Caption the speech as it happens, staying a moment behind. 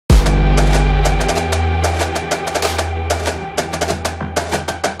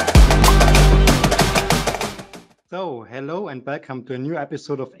and welcome to a new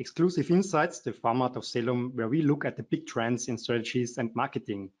episode of Exclusive Insights, the format of CELUM, where we look at the big trends in strategies and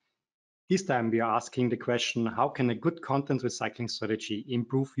marketing. This time we are asking the question, how can a good content recycling strategy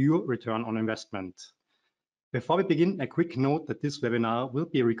improve your return on investment? Before we begin, a quick note that this webinar will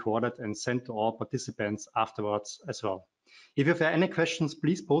be recorded and sent to all participants afterwards as well. If you have any questions,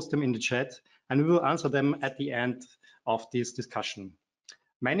 please post them in the chat and we will answer them at the end of this discussion.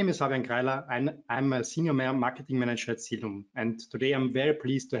 My name is Fabian Greiler. I'm a Senior Marketing Manager at CELUM, and today I'm very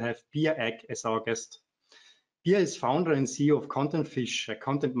pleased to have Pia Eck as our guest. Pia is founder and CEO of Contentfish, a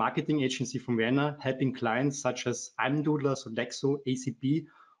content marketing agency from Vienna, helping clients such as Almdudler, Sodexo, ACP,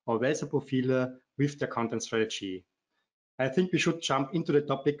 or Welser Profile with their content strategy. I think we should jump into the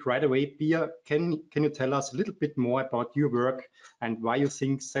topic right away. Pia, can you tell us a little bit more about your work and why you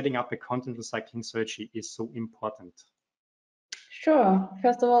think setting up a content recycling strategy is so important? Sure.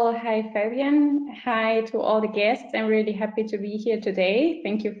 First of all, hi Fabian. Hi to all the guests. I'm really happy to be here today.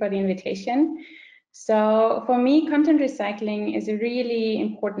 Thank you for the invitation. So for me, content recycling is a really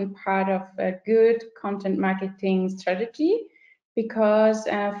important part of a good content marketing strategy because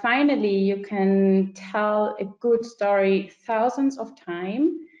finally you can tell a good story thousands of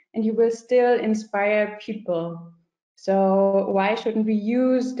times and you will still inspire people. So why shouldn't we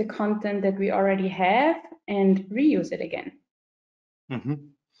use the content that we already have and reuse it again? Mm-hmm.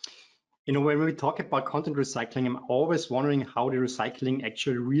 You know, when we talk about content recycling, I'm always wondering how the recycling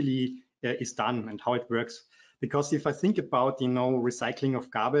actually really is done and how it works. Because if I think about, you know, recycling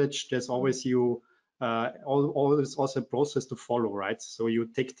of garbage, there's always always also a process to follow, right? So you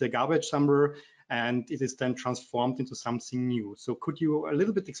take the garbage somewhere and it is then transformed into something new. So could you a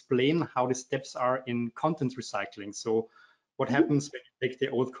little bit explain how the steps are in content recycling? So what happens when you take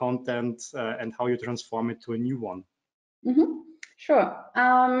the old content and how you transform it to a new one? Sure.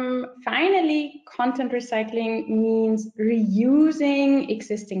 Finally, content recycling means reusing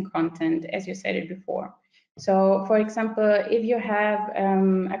existing content, as you said it before. So, for example, if you have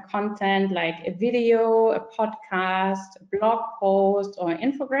a content like a video, a podcast, a blog post, or an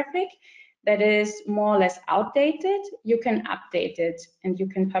infographic that is more or less outdated, you can update it and you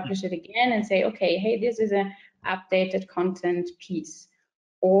can publish it again and say, okay, hey, this is an updated content piece.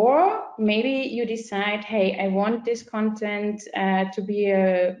 Or maybe you decide, hey, I want this content to be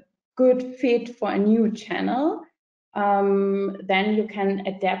a good fit for a new channel. Then you can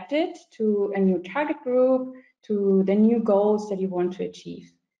adapt it to a new target group, to the new goals that you want to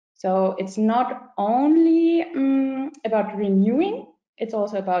achieve. So it's not only about renewing, it's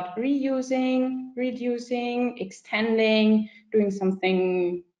also about reusing, reducing, extending, doing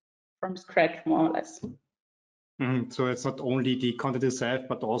something from scratch, more or less. So it's not only the content itself,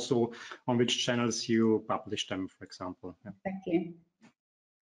 but also on which channels you publish them, for example. Yeah. Exactly.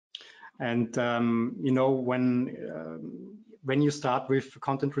 And you know, when you start with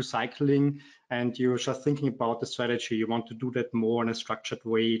content recycling and you're just thinking about the strategy, you want to do that more in a structured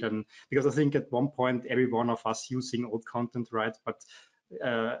way, then because I think at one point every one of us using old content, right? But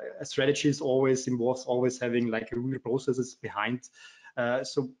a strategy is always having like a real processes behind.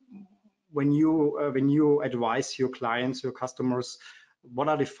 So when you advise your clients, your customers, what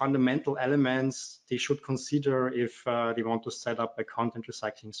are the fundamental elements they should consider if they want to set up a content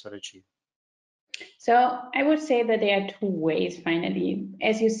recycling strategy? So I would say that there are two ways, finally.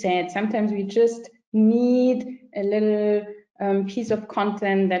 As you said, sometimes we just need a little piece of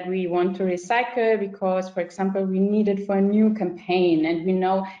content that we want to recycle because, for example, we need it for a new campaign and we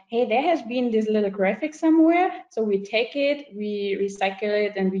know, hey, there has been this little graphic somewhere, so we take it, we recycle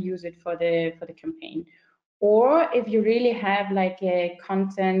it and we use it for the campaign. Or if you really have like a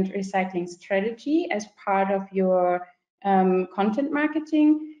content recycling strategy as part of your content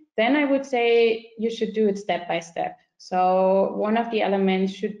marketing, then I would say you should do it step by step. So one of the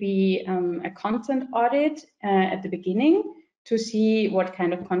elements should be a content audit at the beginning to see what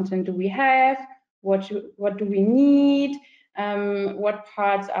kind of content do we have, what do we need, what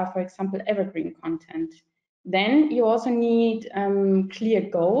parts are, for example, evergreen content. Then you also need clear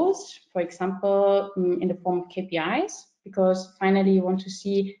goals, for example, in the form of KPIs, because finally you want to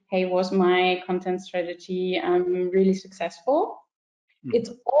see, hey, was my content strategy really successful?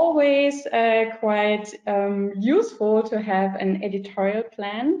 It's always quite useful to have an editorial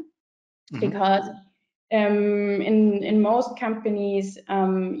plan because in most companies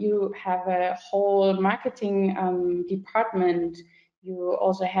you have a whole marketing department. You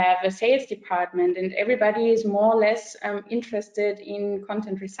also have a sales department, and everybody is more or less interested in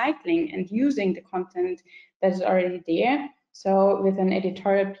content recycling and using the content that is already there. So with an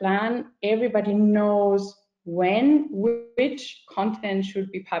editorial plan, everybody knows when which content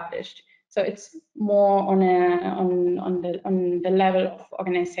should be published. So it's more on the level of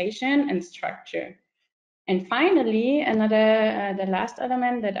organization and structure. And finally, the last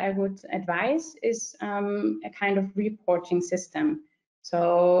element that I would advise is a kind of reporting system.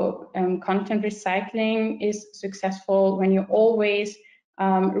 So content recycling is successful when you always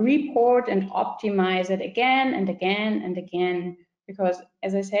report and optimize it again and again and again. Because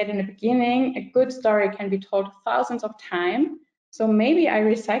as I said in the beginning, a good story can be told thousands of times. So maybe I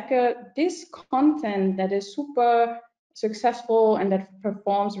recycle this content that is super successful and that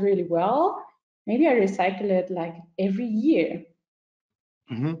performs really well. Maybe I recycle it like every year.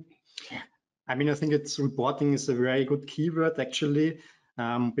 Mm-hmm. I mean, I think it's reporting is a very good keyword actually,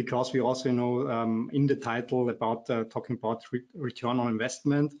 because we also know in the title about talking about return on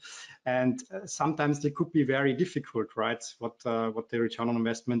investment, and sometimes they could be very difficult, right? What the return on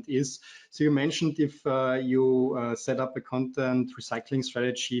investment is. So you mentioned if you set up a content recycling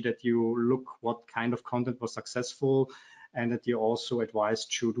strategy, that you look what kind of content was successful, and that you also advise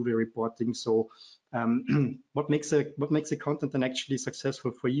to do the reporting. So what makes a content then actually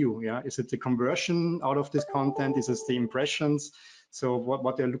successful for you? Yeah, is it the conversion out of this content? Is it the impressions? So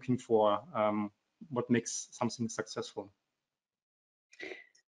what they're looking for? What makes something successful?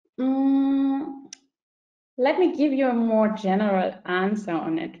 Let me give you a more general answer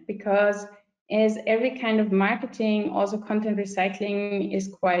on it, because as every kind of marketing, also content recycling is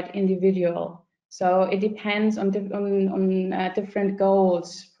quite individual. So it depends on different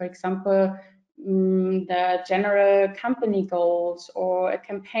goals. For example, the general company goals or a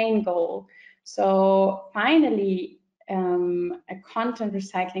campaign goal. So finally, a content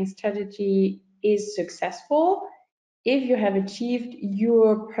recycling strategy is successful if you have achieved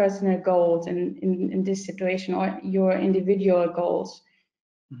your personal goals in this situation, or your individual goals.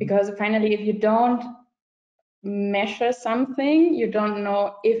 Because finally, if you don't measure something, you don't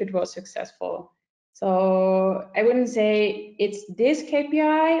know if it was successful. So I wouldn't say it's this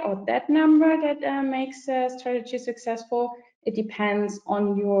KPI or that number that makes a strategy successful. It depends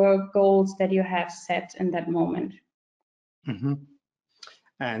on your goals that you have set in that moment. Mm-hmm.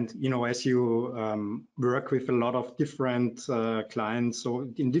 And you know, as you work with a lot of different clients, so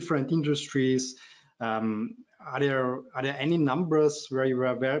in different industries, are there any numbers where you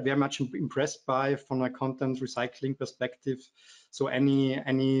were very much impressed by from a content recycling perspective? So any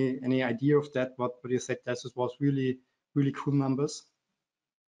idea of that? What you said this was really cool numbers?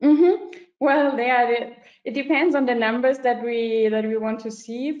 Well, it depends on the numbers that we want to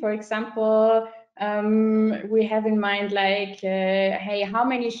see. For example, we have in mind like, hey, how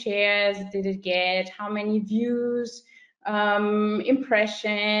many shares did it get? How many views?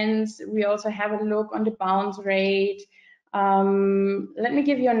 Impressions. We also have a look on the bounce rate. Let me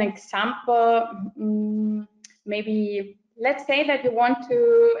give you an example. Maybe let's say that you want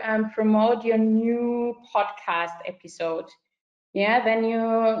to promote your new podcast episode. Yeah, then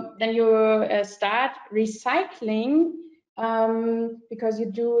you start recycling, because you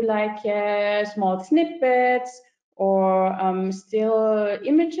do like small snippets or still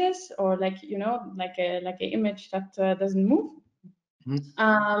images, or like, you know, like an image that doesn't move.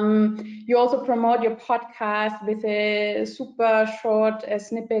 You also promote your podcast with a super short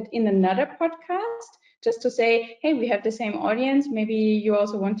snippet in another podcast, just to say, hey, we have the same audience, maybe you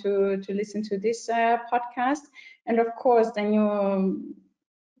also want to listen to this podcast. And of course, then you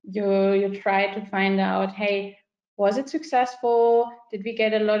try to find out, hey, was it successful? Did we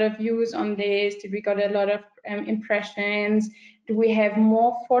get a lot of views on this? Did we get a lot of impressions? Do we have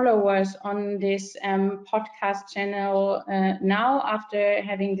more followers on this podcast channel now after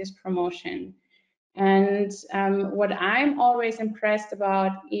having this promotion? And what I'm always impressed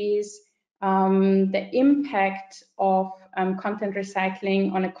about is the impact of content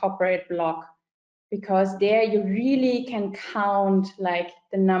recycling on a corporate blog, because there you really can count like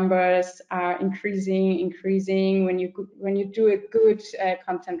the numbers are increasing when you do a good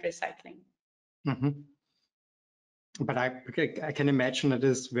content recycling. But I can imagine it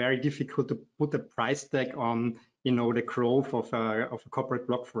is very difficult to put a price tag on, you know, the growth of a corporate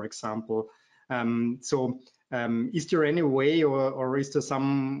blog, for example. Is there any way, or is there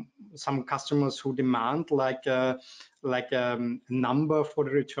some customers who demand like a number for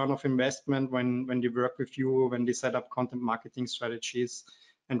the return of investment when they work with you, when they set up content marketing strategies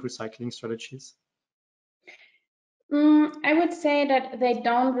and recycling strategies? I would say that they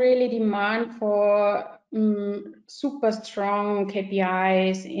don't really demand for super strong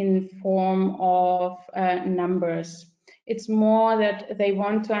KPIs in form of numbers. It's more that they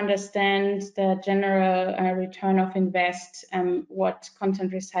want to understand the general return of invest and what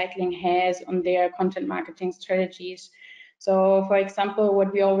content recycling has on their content marketing strategies. So for example,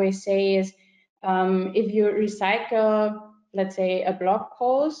 what we always say is, if you recycle, let's say, a blog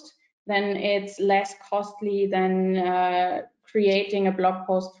post, then it's less costly than creating a blog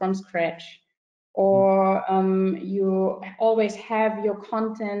post from scratch. Or you always have your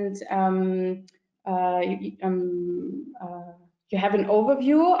content, you have an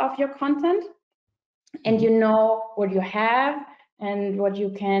overview of your content, and you know what you have and what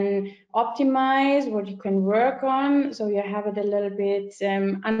you can optimize, what you can work on, so you have it a little bit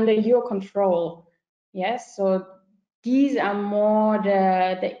under your control. Yes, so these are more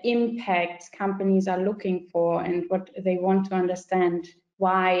the impacts companies are looking for and what they want to understand.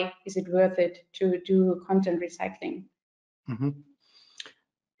 Why is it worth it to do content recycling?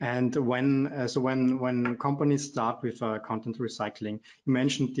 And when companies start with content recycling, you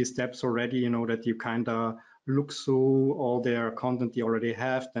mentioned these steps already, you know, that you kind of look through all their content you already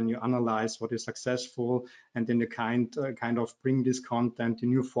have, then you analyze what is successful, and then you kind of bring this content to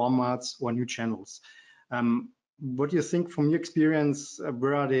new formats or new channels. What do you think from your experience,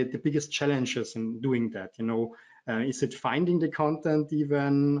 where are the biggest challenges in doing that? You know, is it finding the content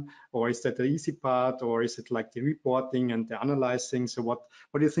even, or is that the easy part, or is it like the reporting and the analyzing? So what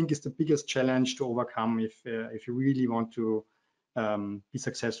do you think is the biggest challenge to overcome if you really want to be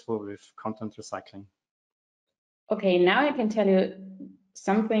successful with content recycling? Okay, now I can tell you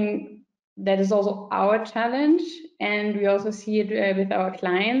something that is also our challenge, and we also see it with our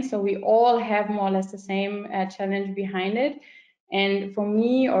clients. So we all have more or less the same challenge behind it. And for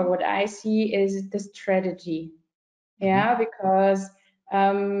me, or what I see, is the strategy. Yeah, because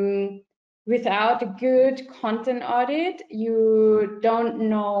without a good content audit, you don't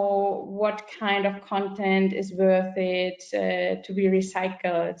know what kind of content is worth it to be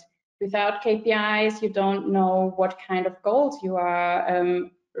recycled. Without KPIs, you don't know what kind of goals you are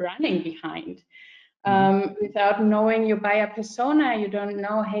running behind. Without knowing your buyer persona, you don't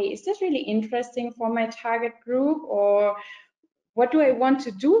know, hey, is this really interesting for my target group, or what do I want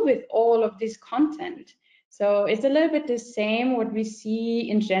to do with all of this content? So it's a little bit the same what we see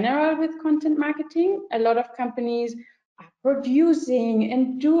in general with content marketing. A lot of companies are producing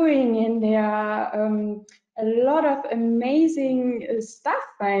and doing, and there are a lot of amazing stuff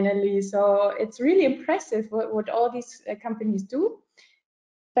finally. So it's really impressive what all these companies do.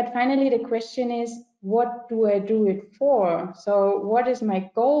 But finally, the question is, what do I do it for? So what is my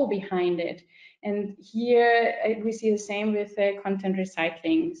goal behind it? And here we see the same with content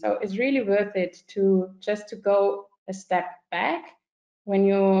recycling. So it's really worth it to go a step back when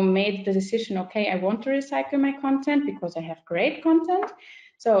you made the decision, okay, I want to recycle my content because I have great content.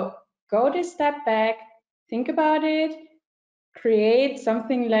 So go this step back, think about it, create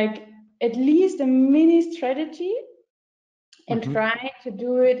something like at least a mini strategy, and try to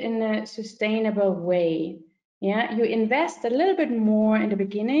do it in a sustainable way. Yeah, you invest a little bit more in the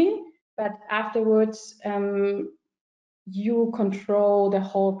beginning, but afterwards you control the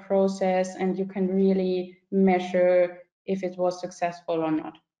whole process and you can really measure if it was successful or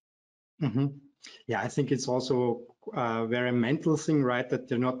not. Yeah, I think it's also a very mental thing, right? That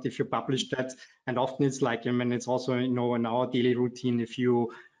you're not, if you publish that, and often it's like, I mean, it's also, you know, in our daily routine, if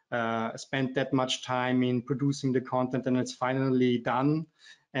you spend that much time in producing the content and it's finally done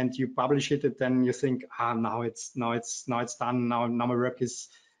and you publish it, and then you think, now it's done, now my work is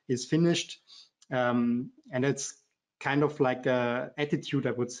finished. And it's kind of like a attitude,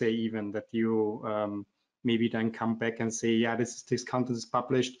 I would say, even that you maybe then come back and say, yeah, this content is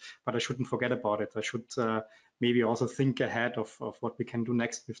published, but I shouldn't forget about it. I should maybe also think ahead of what we can do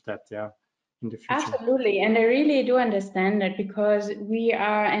next with that, yeah, in the future. Absolutely, and I really do understand that, because we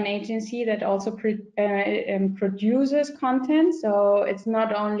are an agency that also produces content. So it's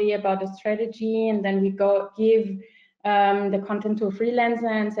not only about the strategy and then we go give the content to a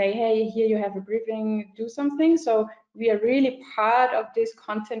freelancer and say, hey, here you have a briefing, do something. So we are really part of this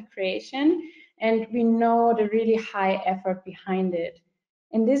content creation, and we know the really high effort behind it.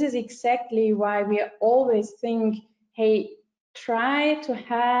 And this is exactly why we always think, hey, try to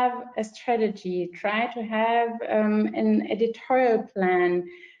have a strategy, try to have an editorial plan,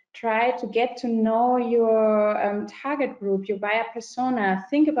 try to get to know your target group, your buyer persona.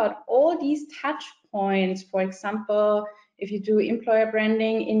 Think about all these touch points. For example, if you do employer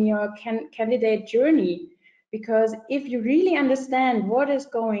branding in your candidate journey, because if you really understand what is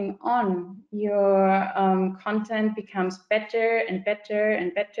going on, your content becomes better and better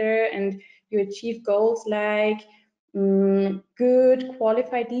and better, and you achieve goals like good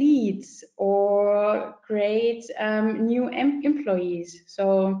qualified leads or great new employees.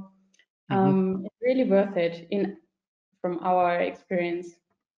 So it's really worth it from our experience.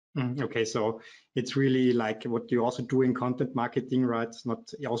 Okay, so it's really like what you also do in content marketing, right? It's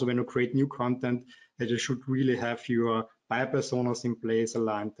not also when you create new content that you should really have your buyer personas in place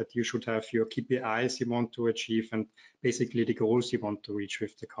aligned, that you should have your KPIs you want to achieve and basically the goals you want to reach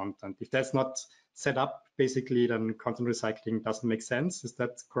with the content. If that's not set up, basically, then content recycling doesn't make sense. Is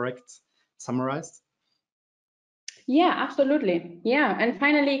that correct, summarized? Yeah, absolutely. Yeah, and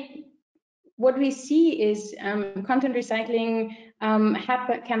finally, what we see is content recycling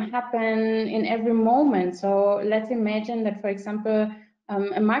can happen in every moment. So let's imagine that, for example,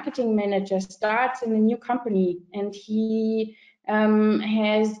 a marketing manager starts in a new company and he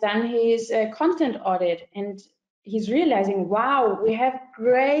has done his content audit and he's realizing, wow, we have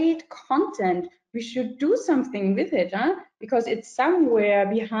great content. We should do something with it, huh? Because it's somewhere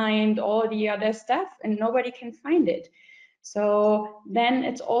behind all the other stuff and nobody can find it. So then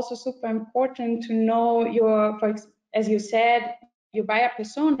it's also super important to know your, as you said, your buyer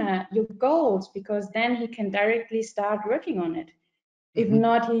persona, your goals, because then he can directly start working on it. If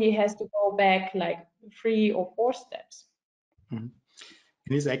not, he has to go back like 3 or 4 steps. And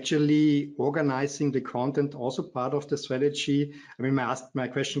is actually organizing the content also part of the strategy? I mean, my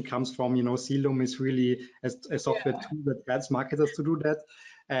question comes from, you know, CELUM is really a software tool that helps marketers to do that.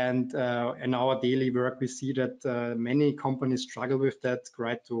 And in our daily work, we see that many companies struggle with that,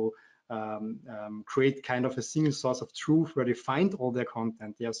 right? To create kind of a single source of truth where they find all their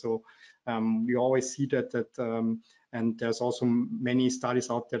content. Yeah, so we always see that and there's also many studies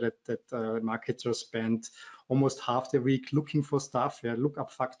out there that marketers spend almost half the week looking for stuff. Yeah,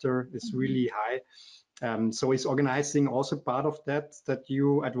 lookup factor is really high. So is organizing also part of that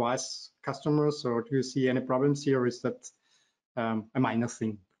you advise customers, or do you see any problems here, or is that a minor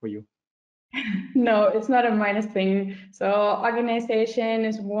thing for you? No, it's not a minus thing. So organization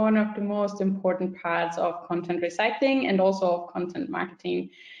is one of the most important parts of content recycling and also of content marketing.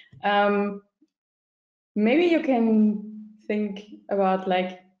 Maybe you can think about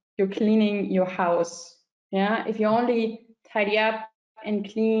like you're cleaning your house. Yeah, if you only tidy up and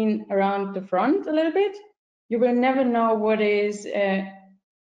clean around the front a little bit, you will never know what is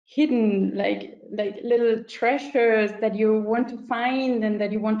hidden, like little treasures that you want to find and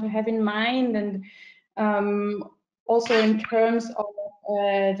that you want to have in mind. And also in terms of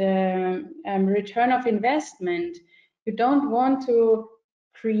the return of investment, you don't want to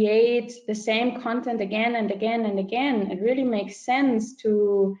create the same content again and again and again. It really makes sense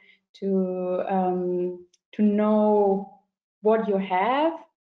to know what you have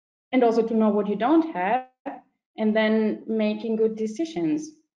and also to know what you don't have, and then making good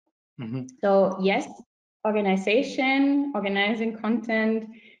decisions. So yes, organizing content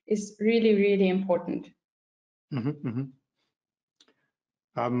is really, really important. And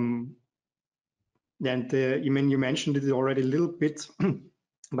you mentioned it already a little bit,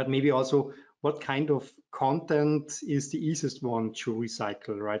 but maybe also what kind of content is the easiest one to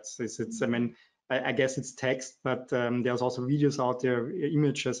recycle, right? So I mean, I guess it's text, but there's also videos out there,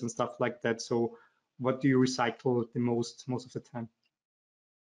 images and stuff like that. So what do you recycle the most of the time?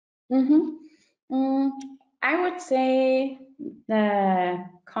 I would say the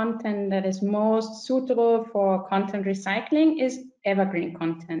content that is most suitable for content recycling is evergreen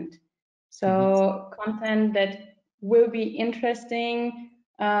content. So content that will be interesting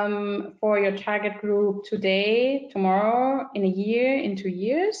for your target group today, tomorrow, in a year, in 2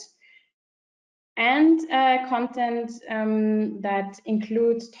 years. And content that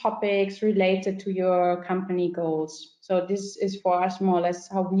includes topics related to your company goals. So this is for us more or less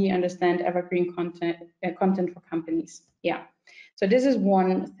how we understand evergreen content for companies. Yeah. So this is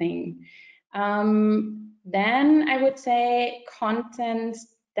one thing. Then I would say content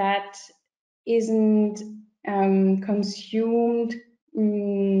that isn't consumed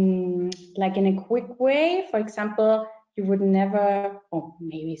like in a quick way. For example, you would never, or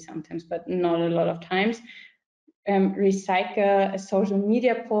maybe sometimes, but not a lot of times, recycle a social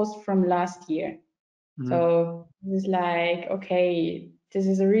media post from last year. So it's like, okay, this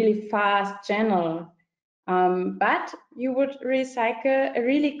is a really fast channel, but you would recycle a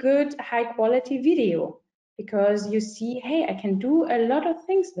really good high quality video because you see, hey, I can do a lot of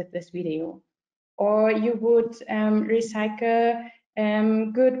things with this video. Or you would recycle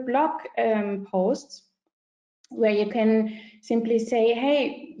good blog posts where you can simply say,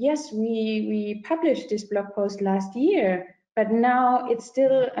 hey, yes, we published this blog post last year, but now it's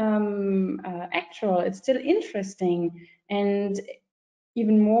still actual, it's still interesting. And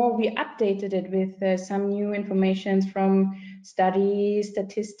even more, we updated it with some new information from studies,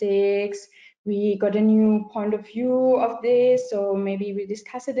 statistics. We got a new point of view of this, so maybe we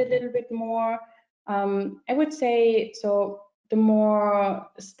discuss it a little bit more. I would say, so the more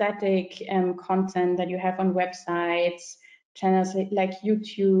static content that you have on websites, channels like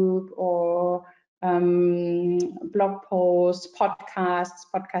YouTube or blog posts, podcasts.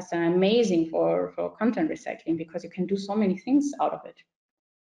 Podcasts are amazing for content recycling because you can do so many things out of it.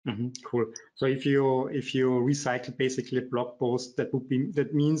 Cool. So if you recycle basically a blog post, that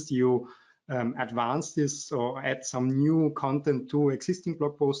means you advance this or add some new content to existing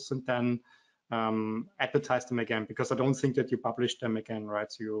blog posts and then advertise them again, because I don't think that you publish them again,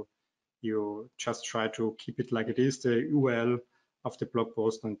 right? So you just try to keep it like it is, the URL of the blog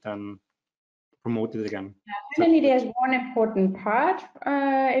post, and then promote it again. Finally, there's one important part.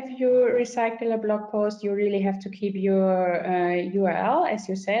 If you recycle a blog post, you really have to keep your URL, as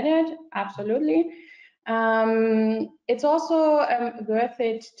you said it. Absolutely. It's also worth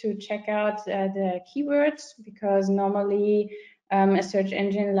it to check out the keywords, because normally a search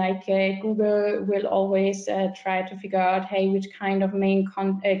engine like Google will always try to figure out, hey, which kind of main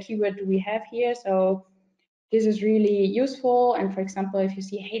keyword do we have here? So this is really useful. And for example, if you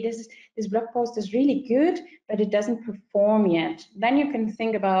see, hey, this blog post is really good, but it doesn't perform yet, then you can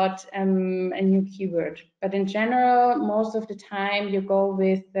think about a new keyword. But in general, most of the time you go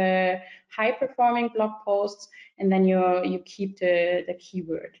with the high performing blog posts, and then you keep the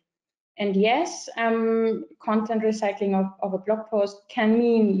keyword. And yes, content recycling of a blog post can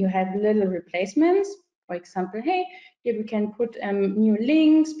mean you have little replacements. For example, hey, here we can put new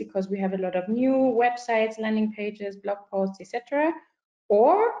links because we have a lot of new websites, landing pages, blog posts, etc.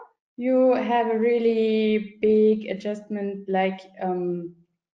 Or you have a really big adjustment, like,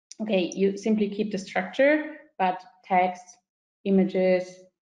 okay, you simply keep the structure, but text, images,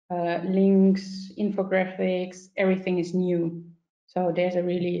 links, infographics, everything is new. So there's a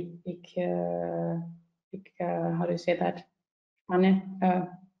really big, how do you say that?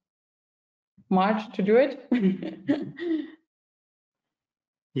 March to do it.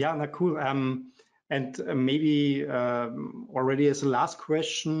 Yeah, no, cool. And maybe already as a last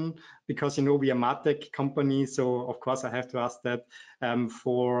question, because we are MarTech company, so of course I have to ask that,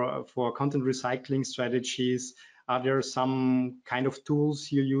 for content recycling strategies, are there some kind of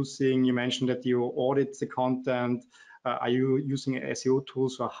tools you're using? You mentioned that you audit the content. Are you using SEO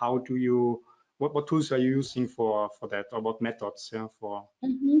tools, or how do you? What tools are you using for that, or what methods for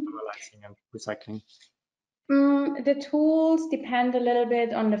analyzing and recycling? The tools depend a little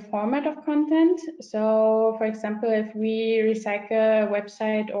bit on the format of content. So, for example, if we recycle a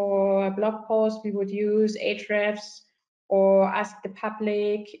website or a blog post, we would use Ahrefs or Ask the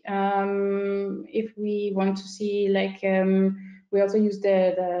Public. If we want to see, like, we also use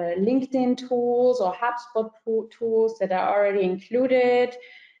the LinkedIn tools or HubSpot tools that are already included.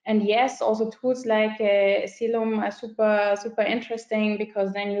 And yes, also tools like CELUM are super interesting,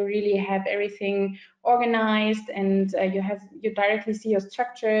 because then you really have everything organized, and you directly see your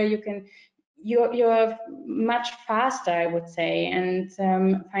structure. You're much faster, I would say. And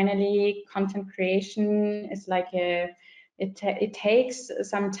finally, content creation is like it takes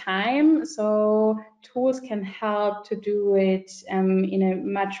some time, so tools can help to do it in a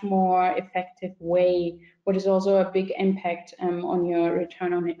much more effective way, what is also a big impact on your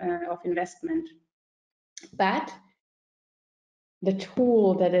return of investment. But the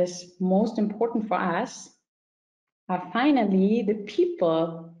tool that is most important for us are finally the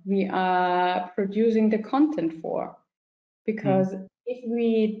people we are producing the content for. Because if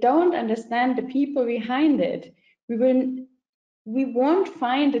we don't understand the people behind it, we won't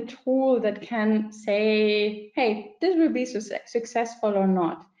find a tool that can say, hey, this will be successful or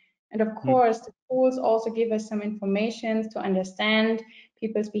not. And of course, the tools also give us some information to understand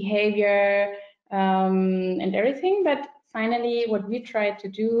people's behavior and everything. But finally, what we try to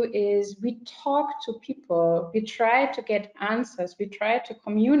do is we talk to people. We try to get answers. We try to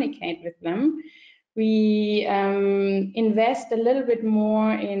communicate with them. We invest a little bit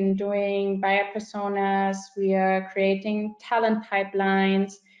more in doing buyer personas. We are creating talent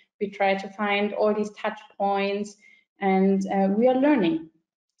pipelines. We try to find all these touch points, and we are learning.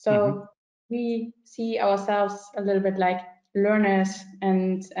 So we see ourselves a little bit like learners,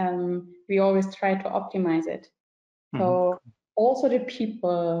 and we always try to optimize it. So also the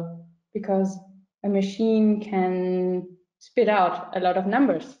people, because a machine can spit out a lot of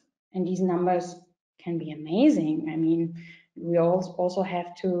numbers, and these numbers can be amazing. I mean, we also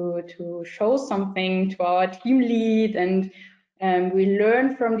have to show something to our team lead, and we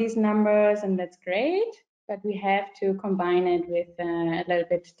learn from these numbers, and that's great. But we have to combine it with a little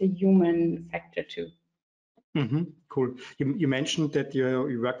bit the human factor too. Cool. You mentioned that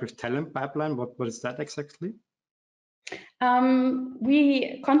you work with talent pipeline. What is that exactly?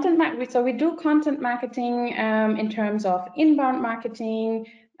 We do content marketing in terms of inbound marketing,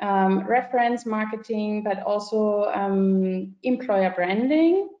 reference marketing, but also employer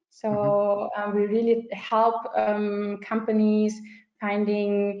branding. So we really help companies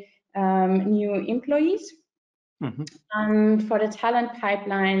finding new employees. And for the talent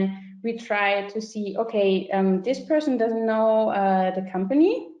pipeline, we try to see, okay, this person doesn't know the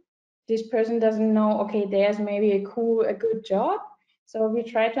company. This person doesn't know, okay, there's maybe a good job. So we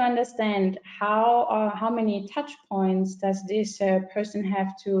try to understand how many touch points does this person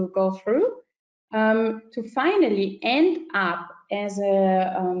have to go through to finally end up as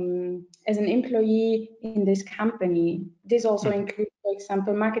an employee in this company. This also includes, for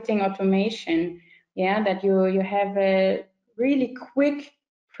example, marketing automation. Yeah, that you have a really quick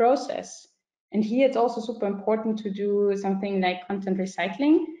process. And here it's also super important to do something like content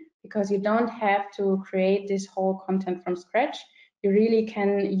recycling, because you don't have to create this whole content from scratch. You really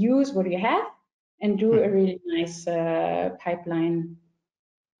can use what you have and do a really nice pipeline.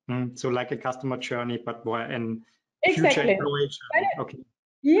 So like a customer journey, but more in Exactly. future evaluation. Okay.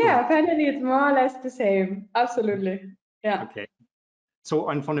 Yeah, finally it's more or less the same. Absolutely. Yeah. Okay. So,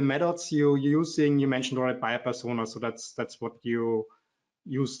 and from the methods you're using, you mentioned already buyer persona. So that's what you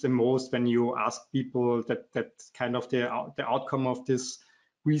use the most when you ask people that kind of the outcome of this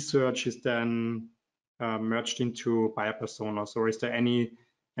research is then merged into buyer personas, or is there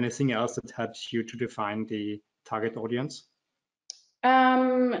anything else that helps you to define the target audience?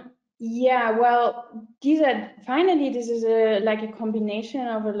 Yeah, well, this is like a combination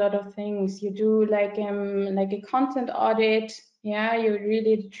of a lot of things. You do like a content audit. Yeah, you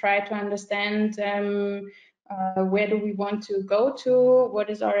really try to understand where do we want to go to,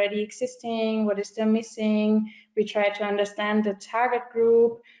 what is already existing, what is still missing. We try to understand the target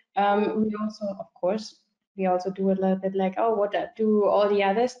group. We also, of course, we also do a little bit like, oh, what do all the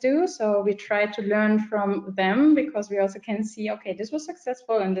others do? So we try to learn from them, because we also can see, okay, this was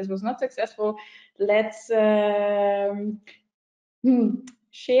successful and this was not successful. Let's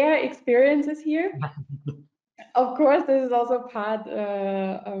share experiences here. Of course, this is also part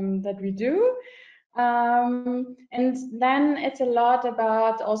that we do. And then it's a lot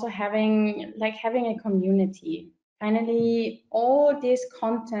about also having a community. Finally, all this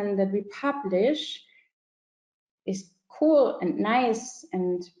content that we publish is cool and nice,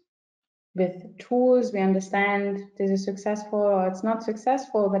 and with tools we understand this is successful or it's not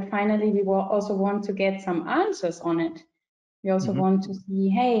successful, but finally we will also want to get some answers on it. We also want to see,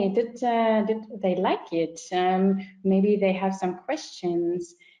 hey, did they like it? Maybe they have some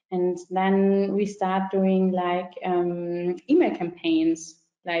questions, and then we start doing like email campaigns,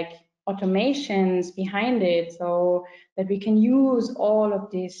 like automations behind it, so that we can use all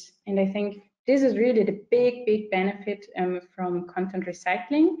of this. And I think this is really the big benefit from content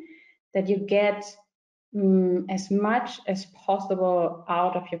recycling, that you get as much as possible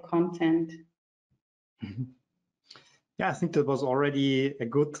out of your content. Yeah, I think that was already a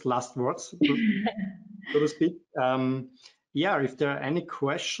good last words, so to speak. Yeah, if there are any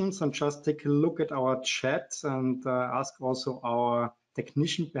questions, and just take a look at our chat and ask also our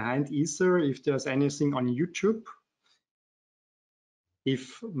technician behind Ether if there's anything on YouTube.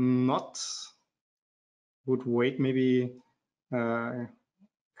 If not, would wait maybe a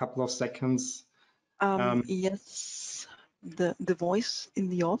couple of seconds. Yes, the voice in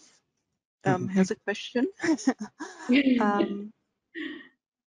the off has a question.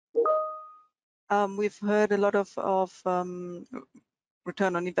 We've heard a lot of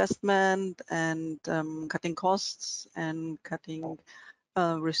return on investment and cutting costs and cutting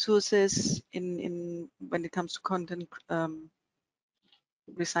resources in when it comes to content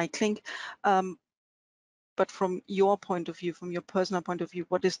recycling. But from your point of view, from your personal point of view,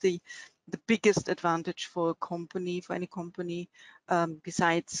 what is the biggest advantage for a company, for any company,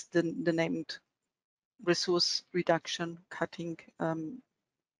 besides the named resource reduction, cutting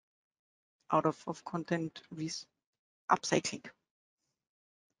out of content upcycling?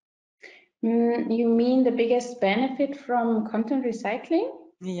 You mean the biggest benefit from content recycling?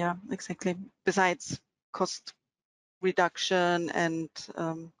 Yeah, exactly. Besides cost reduction and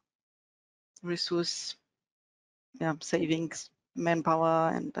resource savings,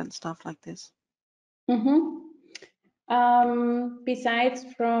 manpower and stuff like this. Besides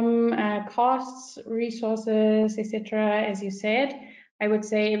from costs, resources, etc., as you said, I would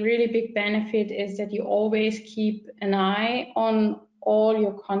say a really big benefit is that you always keep an eye on all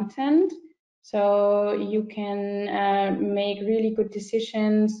your content, so you can make really good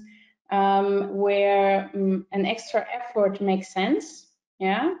decisions where an extra effort makes sense.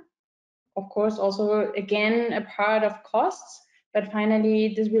 Yeah. of course, also again a part of costs. But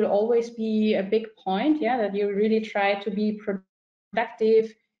finally, this will always be a big point, yeah, that you really try to be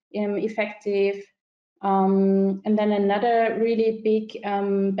productive, effective. And then another really big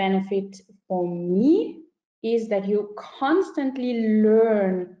benefit for me is that you constantly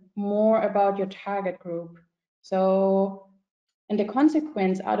learn more about your target group. So, and the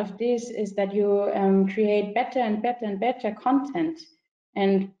consequence out of this is that you create better and better and better content.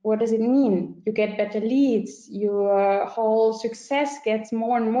 And what does it mean? You get better leads, your whole success gets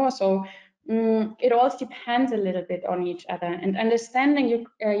more and more. So it all depends a little bit on each other. And understanding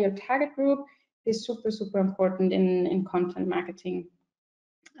your target group is super, super important in content marketing.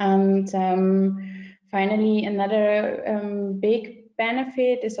 And finally, another big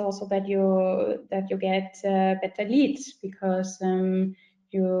benefit is also that you get better leads, because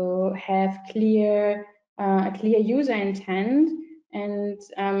you have a clear user intent, and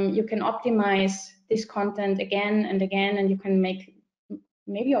you can optimize this content again and again, and you can make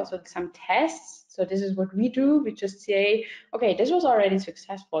maybe also some tests. So this is what we do. We just say, okay, this was already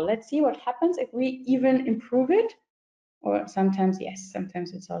successful. Let's see what happens if we even improve it. Or sometimes, yes,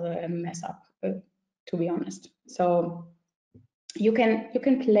 sometimes it's also a mess up, to be honest. So you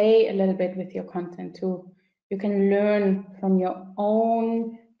can play a little bit with your content too. You can learn from your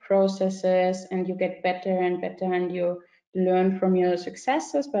own processes, and you get better and better, and you learn from your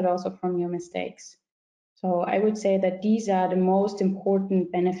successes, but also from your mistakes. So I would say that these are the most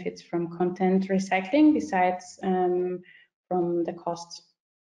important benefits from content recycling, besides from the costs.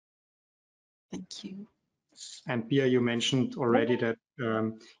 Thank you. And Pia, you mentioned already that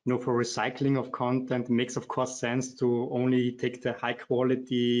for recycling of content, it makes of course sense to only take the high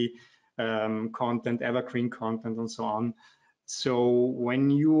quality content, evergreen content, and so on. So when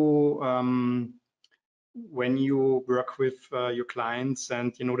you work with your clients,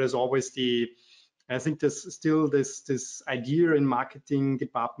 and there's always I think there's still this idea in marketing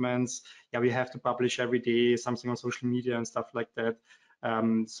departments, yeah, we have to publish every day something on social media and stuff like that.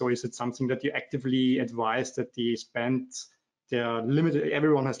 So is it something that you actively advise that they spend their limited,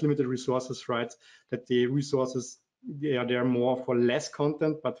 everyone has limited resources, right? That the resources, they are there more for less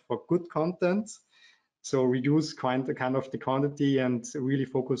content, but for good content. So reduce kind of the quantity and really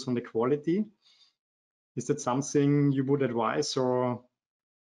focus on the quality. Is that something you would advise, or?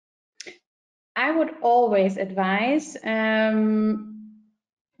 I would always advise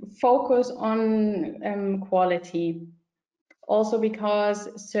focus on quality. Also because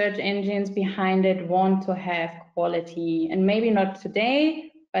search engines behind it want to have quality, and maybe not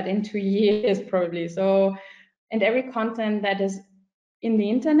today, but in 2 years probably. So, and every content that is in the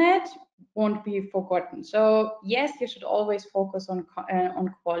internet won't be forgotten. So yes, you should always focus on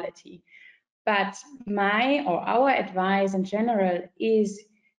quality. But my or our advice in general is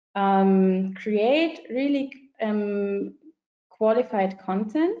create really qualified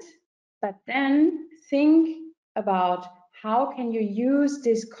content, but then think about how can you use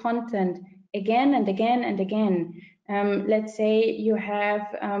this content again and again and again. Let's say you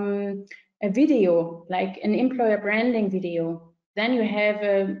have a video, like an employer branding video, then you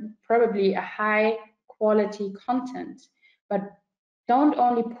have probably a high quality content, but don't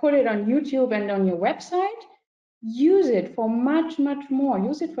only put it on YouTube and on your website. Use it for much, much more.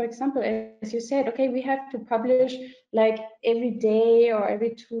 Use it, for example, as you said, okay, we have to publish like every day or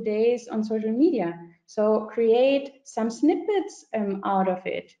every 2 days on social media. So create some snippets out of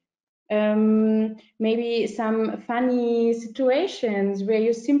it. Maybe some funny situations where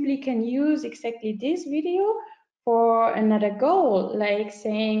you simply can use exactly this video for another goal, like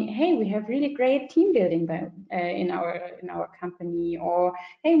saying, hey, we have really great team building in our company, or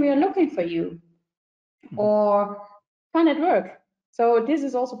hey, we are looking for you, or fun at work. So this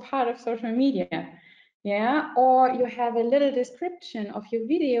is also part of social media. Yeah, or you have a little description of your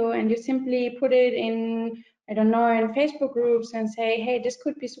video and you simply put it in, I don't know, in Facebook groups and say, hey, this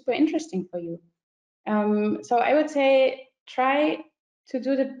could be super interesting for you. So I would say try to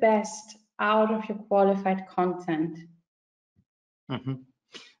do the best out of your qualified content.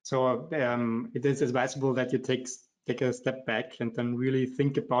 So it is advisable that you take a step back and then really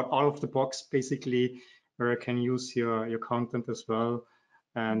think about out of the box, basically, where you can use your content as well,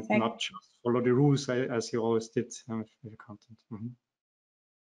 and not just follow the rules as you always did with your content.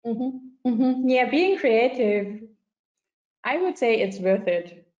 Yeah, being creative, I would say it's worth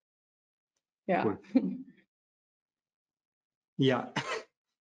it. Yeah. Cool. Yeah.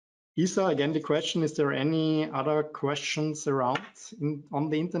 Isa, again, the question, is there any other questions around on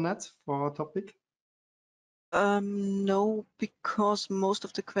the internet for our topic? No, because most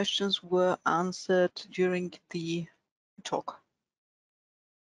of the questions were answered during the talk.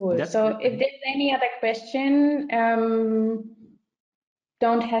 Cool. So if there's any other question,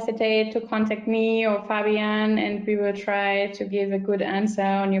 don't hesitate to contact me or Fabian, and we will try to give a good answer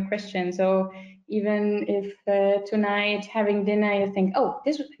on your question. So even if tonight having dinner you think, oh,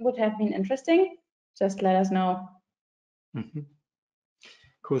 this would have been interesting, just let us know. Mm-hmm.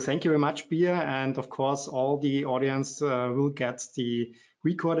 Cool. Thank you very much, Pia. And of course, all the audience will get the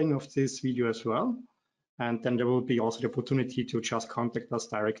recording of this video as well. And then there will be also the opportunity to just contact us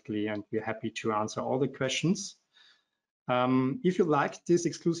directly, and we're happy to answer all the questions. If you like this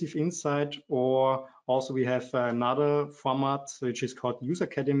exclusive insight, or also we have another format which is called User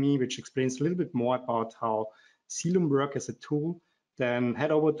Academy, which explains a little bit more about how CELUM works as a tool, then head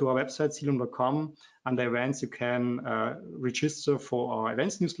over to our website, celum.com. Under events, you can register for our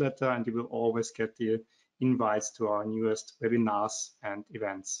events newsletter, and you will always get the invites to our newest webinars and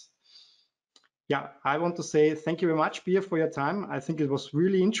events. Yeah, I want to say thank you very much, Pia, for your time. I think it was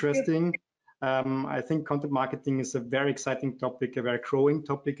really interesting. I think content marketing is a very exciting topic, a very growing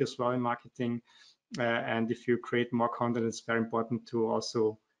topic as well in marketing. And if you create more content, it's very important to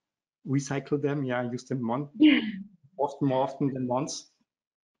also recycle them. Yeah, use them more often than once.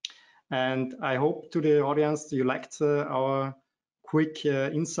 And I hope to the audience you liked our quick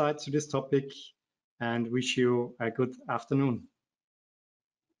insight to this topic, and wish you a good afternoon.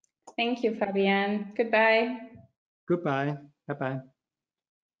 Thank you, Fabian. Goodbye. Goodbye. Bye-bye.